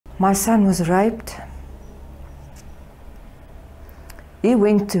My son was raped. He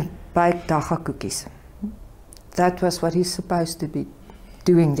went to bake daga cookies. That was what he's supposed to be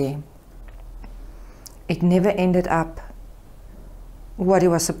doing there. It never ended up what he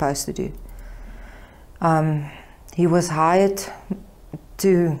was supposed to do. He was hired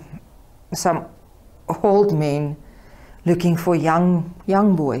to some old men looking for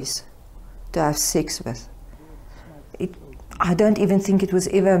young boys to have sex with. I don't even think it was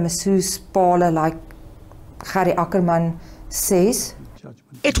ever a masseuse parlor like Gerhard Ackerman says.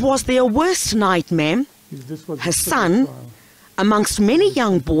 It was their worst nightmare. Her son, amongst many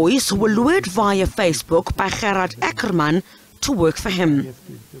young boys who were lured via Facebook by Gerhard Ackerman to work for him.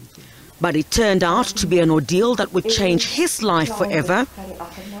 But it turned out to be an ordeal that would change his life forever,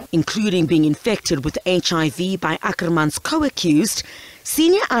 including being infected with HIV by Ackerman's co-accused,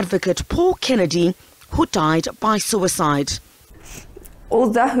 senior advocate Paul Kennedy, who died by suicide.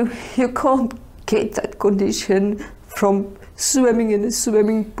 Although you can't get that condition from swimming in a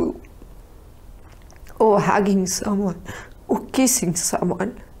swimming pool, or hugging someone, or kissing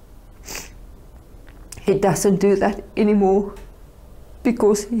someone, he doesn't do that anymore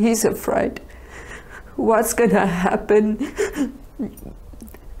because he's afraid what's gonna happen.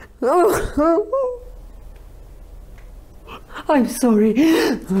 Oh, I'm sorry.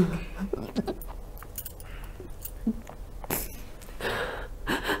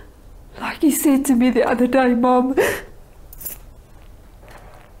 Like he said to me the other day, Mom,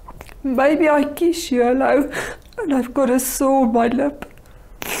 maybe I kiss you hello and I've got a sore on my lip.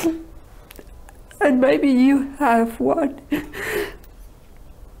 And maybe you have one.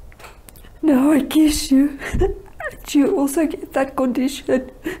 Now I kiss you and you also get that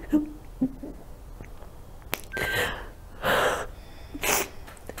condition.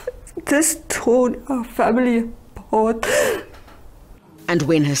 This torn our family apart. And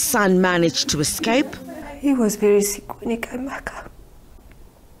when her son managed to escape, he was very sick when he came back.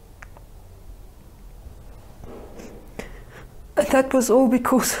 And that was all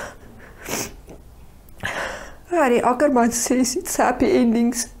because Gerhard Ackerman says it's happy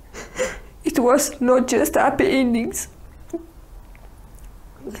endings. It was not just happy endings.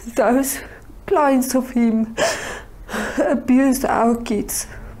 Those clients of him abused our kids.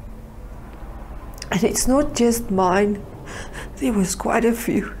 And it's not just mine. There was quite a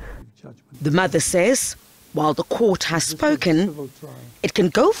few. The mother says, while the court has spoken, it can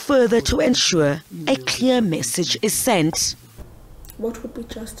go further to ensure a clear message is sent. What would be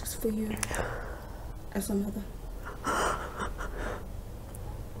justice for you as a mother?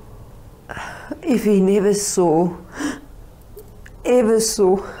 If he never ever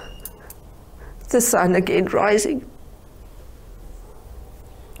saw the sun again rising,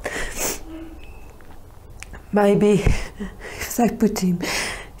 maybe if they put him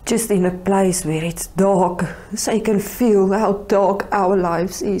just in a place where it's dark, so he can feel how dark our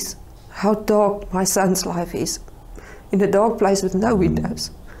lives is, how dark my son's life is, in a dark place with no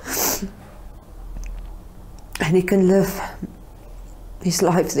windows. And he can live his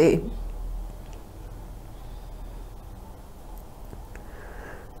life there.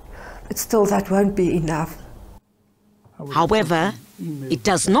 But still, that won't be enough. However, it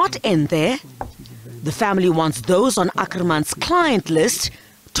does not end there. The family wants those on Ackerman's client list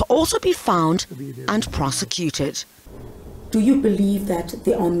to also be found and prosecuted. Do you believe that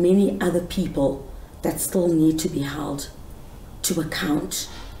there are many other people that still need to be held to account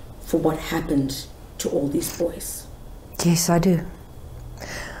for what happened to all these boys? Yes, I do.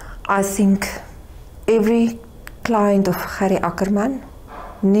 I think every client of Gerhard Ackerman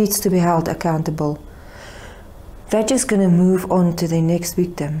needs to be held accountable. They're just going to move on to their next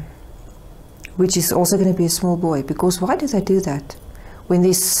victim, which is also going to be a small boy. Because why do they do that when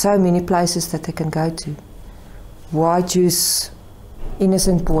there's so many places that they can go to? Why choose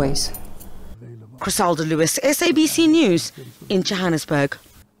innocent boys? Chriselda Lewis, SABC News in Johannesburg.